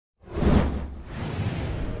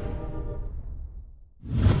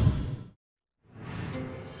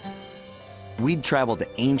We'd traveled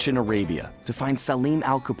to ancient Arabia to find Salim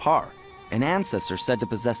al-Kupar, an ancestor said to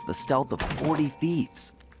possess the stealth of 40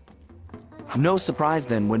 thieves. No surprise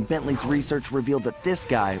then when Bentley's research revealed that this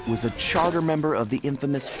guy was a charter member of the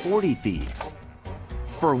infamous 40 Thieves.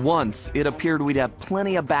 For once, it appeared we'd have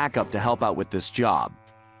plenty of backup to help out with this job.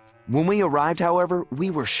 When we arrived, however,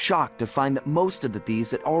 we were shocked to find that most of the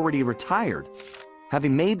thieves had already retired.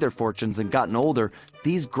 Having made their fortunes and gotten older,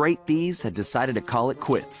 these great thieves had decided to call it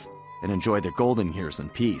quits and enjoy their golden years in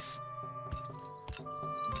peace.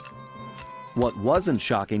 What wasn't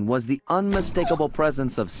shocking was the unmistakable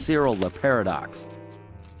presence of Cyril the Paradox.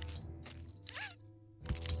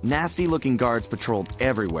 Nasty-looking guards patrolled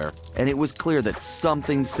everywhere, and it was clear that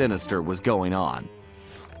something sinister was going on.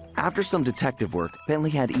 After some detective work, Bentley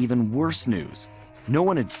had even worse news. No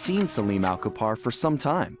one had seen Salim al-Kupar for some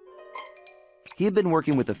time. He had been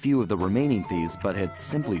working with a few of the remaining thieves, but had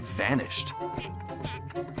simply vanished.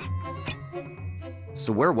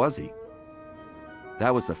 So where was he?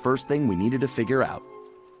 That was the first thing we needed to figure out.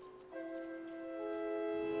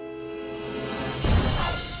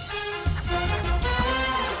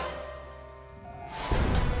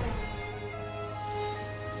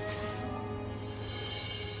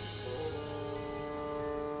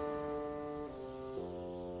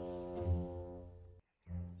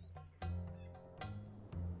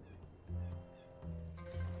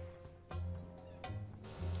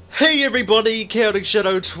 Hey everybody, Chaotic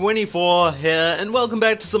Shadow 24 here, and welcome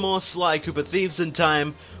back to some more Sly Cooper Thieves in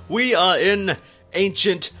Time. We are in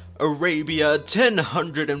ancient Arabia,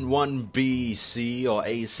 1001 BC, or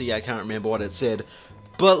AC, I can't remember what it said.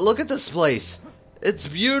 But look at this place. It's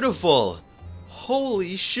beautiful.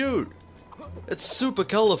 Holy shoot. It's super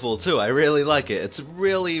colorful too, I really like it. It's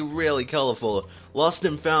really colorful. Lost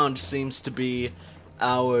and Found seems to be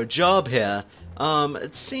our job here. We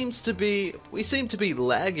seem to be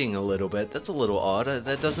lagging a little bit. That's a little odd.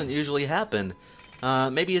 That doesn't usually happen.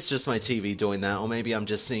 Maybe it's just my TV doing that, or maybe I'm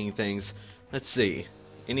just seeing things. Let's see.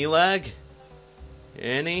 Any lag?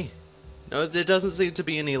 Any? No, there doesn't seem to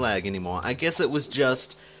be any lag anymore. I guess it was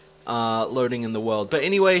just, loading in the world. But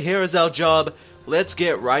anyway, here is our job. Let's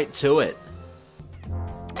get right to it.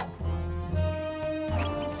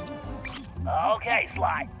 Okay,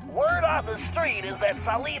 Sly. Word on the street is that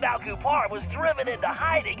Salim al-Kupar was driven into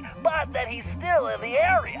hiding, but that he's still in the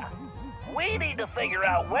area. We need to figure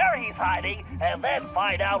out where he's hiding and then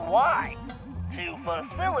find out why. To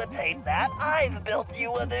facilitate that, I've built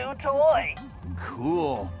you a new toy.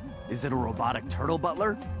 Cool. Is it a robotic turtle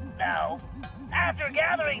butler? No. After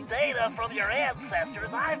gathering data from your ancestors,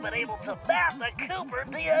 I've been able to map the Cooper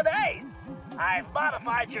DNA. I've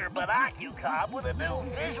modified your binocucom with a new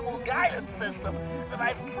visual guidance system that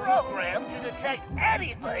I've programmed to detect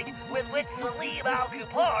anything with which Salim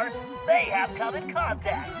al-Kupar may have come in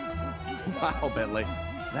contact. Wow, Bentley.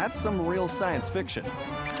 That's some real science fiction.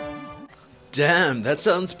 Damn, that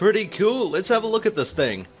sounds pretty cool. Let's have a look at this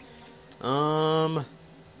thing. It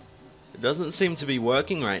doesn't seem to be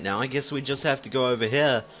working right now. I guess we just have to go over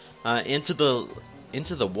here, into the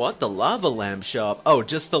what? The lava lamp shop. Oh,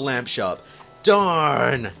 just the lamp shop.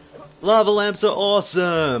 Darn! Lava lamps are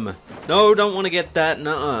awesome! No, don't want to get that,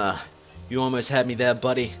 nuh-uh. You almost had me there,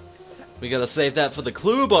 buddy. We gotta save that for the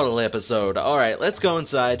clue bottle episode. Alright, let's go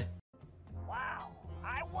inside. Wow,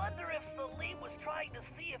 I wonder if Salim was trying to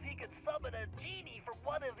see if he could summon a genie from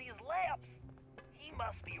one of these lamps. He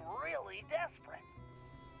must be really desperate.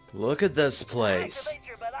 Look at this place. Activate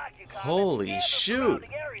your binocucom Holy and scan the shoot.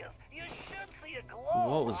 surrounding areas. You should see a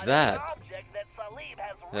glow What was on that? every object that Salim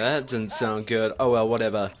has That didn't sound good. Oh well,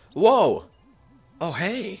 whatever. Whoa! Oh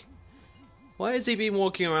hey! Why has he been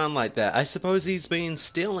walking around like that? I suppose he's been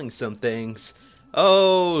stealing some things.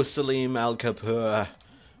 Oh, Salim al-Kupar.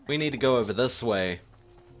 We need to go over this way.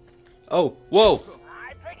 Oh, whoa!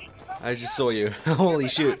 I just saw you. Holy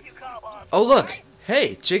shoot. Oh look!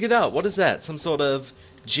 Hey, check it out. What is that? Some sort of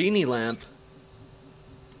genie lamp.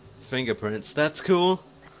 Fingerprints. That's cool.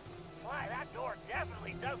 Why, that door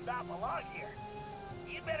definitely does not belong here.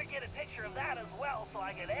 You better get a picture of that as well so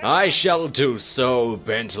I can answer. I shall do so,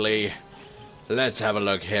 Bentley. Let's have a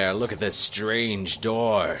look here. Look at this strange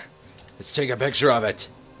door. Let's take a picture of it.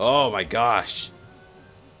 Oh my gosh.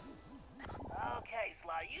 Okay,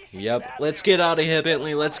 Sly, you should Yep, get out let's there. get out of here,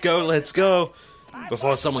 Bentley. Let's go.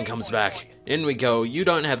 Before someone comes back. In we go. You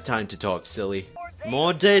don't have time to talk, silly.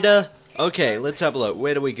 More data? Okay, let's have a look.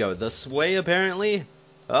 Where do we go? This way, apparently?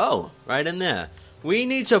 Oh, right in there. We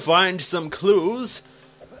need to find some clues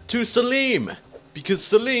to Salim. Because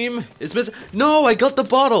Salim is missing. No, I got the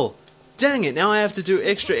bottle. Dang it, now I have to do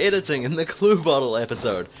extra editing in the clue bottle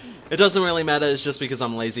episode. It doesn't really matter, it's just because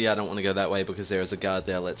I'm lazy. I don't want to go that way because there is a guard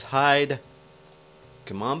there. Let's hide.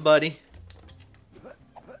 Come on, buddy.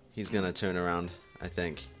 He's gonna turn around, I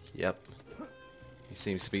think. Yep. He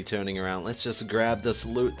seems to be turning around. Let's just grab this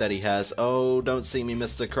loot that he has. Oh, don't see me,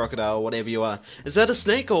 Mr. Crocodile, whatever you are. Is that a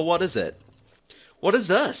snake or what is it? What is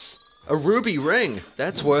this? A ruby ring.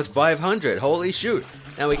 That's worth 500. Holy shoot.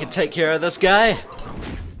 Now we can take care of this guy.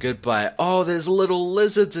 Goodbye. Oh, there's little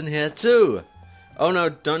lizards in here too. Oh no,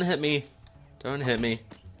 don't hit me. Don't hit me.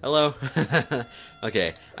 Hello.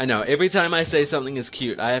 Okay, I know. Every time I say something is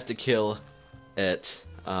cute, I have to kill it.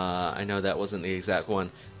 I know that wasn't the exact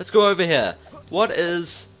one. Let's go over here. What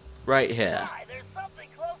is right here? There's something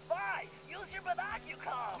close by. Use your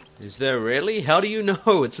binoculars. Is there really? How do you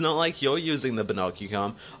know? It's not like you're using the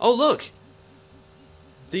binoculars. Oh, look!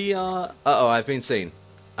 The, uh-oh, I've been seen.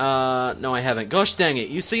 No, I haven't. Gosh dang it.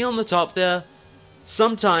 You see on the top there?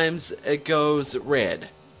 Sometimes it goes red.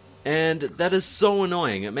 And that is so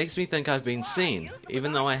annoying. It makes me think I've been seen,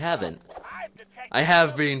 even though I haven't. I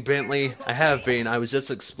have been, Bentley. I have been. I was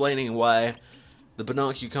just explaining why the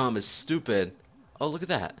binoculars is stupid. Oh, look at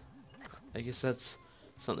that. I guess that's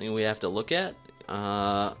something we have to look at.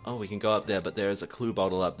 Oh, we can go up there, but there is a clue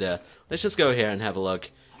bottle up there. Let's just go here and have a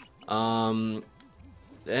look.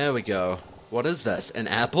 There we go. What is this? An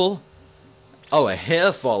apple? Oh, a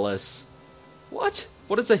hair follicle. What?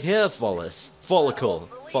 What is a hair follicle?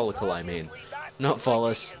 Follicle, I mean. Not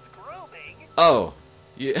follicle. Oh.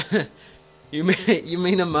 You, you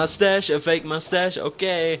mean a mustache? A fake mustache?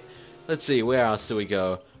 Okay. Let's see, where else do we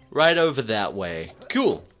go? Right over that way.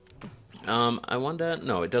 Cool. I wonder...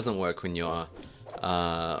 No, it doesn't work when you're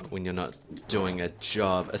not doing a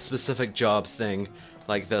job, a specific job thing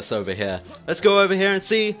like this over here. Let's go over here and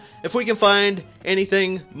see if we can find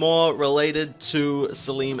anything more related to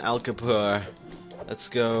Salim Al Cooper. Let's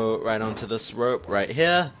go right onto this rope right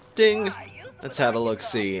here. Ding! Let's have a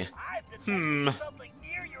look-see. I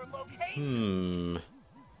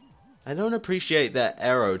don't appreciate that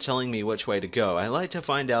arrow telling me which way to go. I like to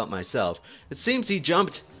find out myself. It seems he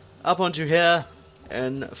jumped up onto here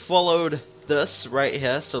and followed this right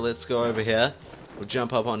here, so let's go over here. We'll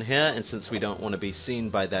jump up on here, and since we don't want to be seen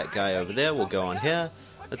by that guy over there, we'll go on here.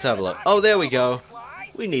 Let's have a look. Oh, there we go.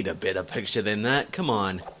 We need a better picture than that. Come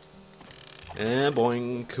on. And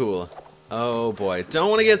boing. Cool. Oh, boy. Don't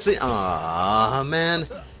want to get seen. Aw, man.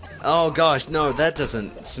 Oh, gosh. No, that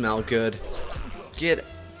doesn't smell good. Get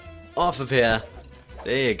off of here.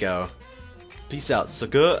 There you go. Peace out,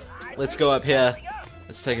 sucker. Let's go up here.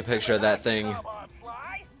 Let's take a picture of that thing.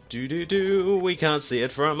 Do-do-do. We can't see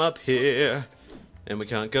it from up here. And we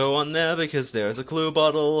can't go on there because there's a clue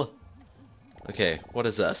bottle. Okay, what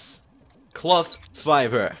is this? Cloth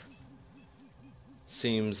fiber.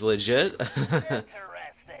 Seems legit.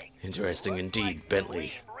 Interesting indeed,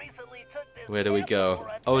 Bentley. Where do we go?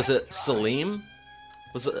 Oh, is it Salim?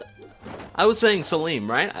 Was it? I was saying Salim,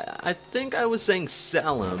 right? I think I was saying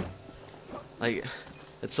Salim. Like,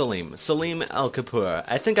 it's Salim. Salim Al Cooper.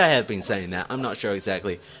 I think I have been saying that. I'm not sure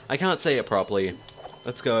exactly. I can't say it properly.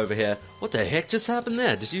 Let's go over here. What the heck just happened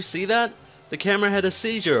there? Did you see that? The camera had a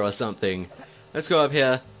seizure or something. Let's go up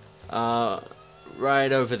here.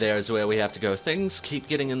 Right over there is where we have to go. Things keep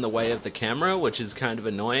getting in the way of the camera, which is kind of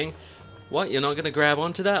annoying. What? You're not going to grab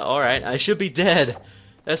onto that? Alright, I should be dead.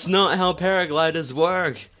 That's not how paragliders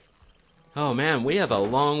work. Oh man, we have a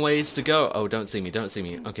long ways to go. Oh, don't see me, don't see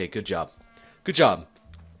me. Okay, good job. Good job.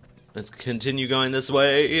 Let's continue going this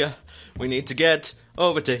way. We need to get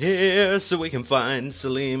over to here so we can find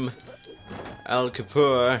Salim Al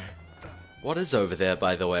Cooper. What is over there,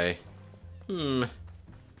 by the way?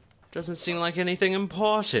 Doesn't seem like anything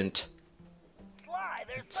important.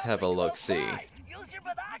 Let's have a look-see.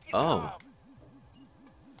 Oh.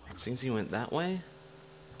 It seems he went that way?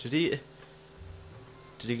 Did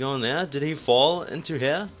he go in there? Did he fall into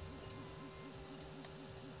here?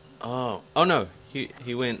 Oh. Oh no.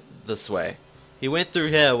 He went this way. He went through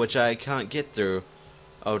here, which I can't get through.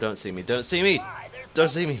 Oh, don't see me. Don't see me. Don't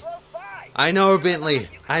see me. I know, Bentley.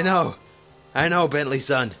 I know. I know, Bentley,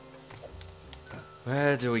 son.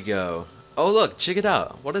 Where do we go? Oh, look. Check it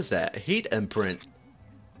out. What is that? A heat imprint.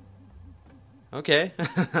 Okay.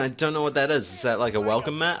 I don't know what that is. Is that like a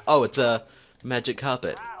welcome mat? Oh, it's a magic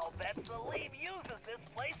carpet.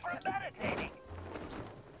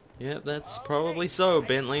 Yep, that's probably so,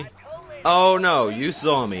 Bentley. Oh no, you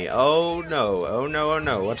saw me. Oh no, oh no, oh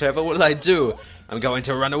no. Whatever will I do? I'm going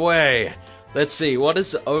to run away. Let's see, what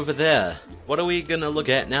is over there? What are we gonna look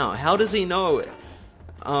at now? How does he know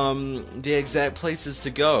the exact places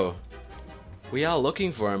to go? We are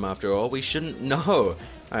looking for him after all. We shouldn't know.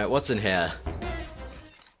 Alright, what's in here?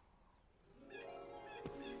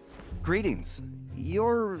 Greetings.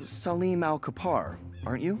 You're Salim Al Cooper,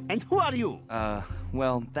 aren't you? And who are you?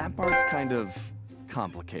 Well, that part's kind of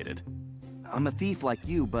complicated. I'm a thief like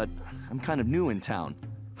you, but I'm kind of new in town.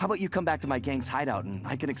 How about you come back to my gang's hideout and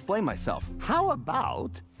I can explain myself? How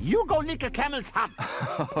about you go lick a camel's hump?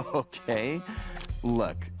 Okay.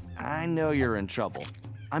 Look, I know you're in trouble.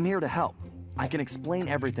 I'm here to help. I can explain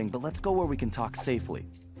everything, but let's go where we can talk safely.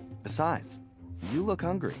 Besides, you look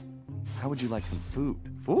hungry. How would you like some food?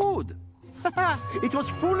 Food? It was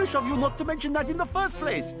foolish of you not to mention that in the first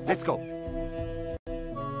place. Let's go.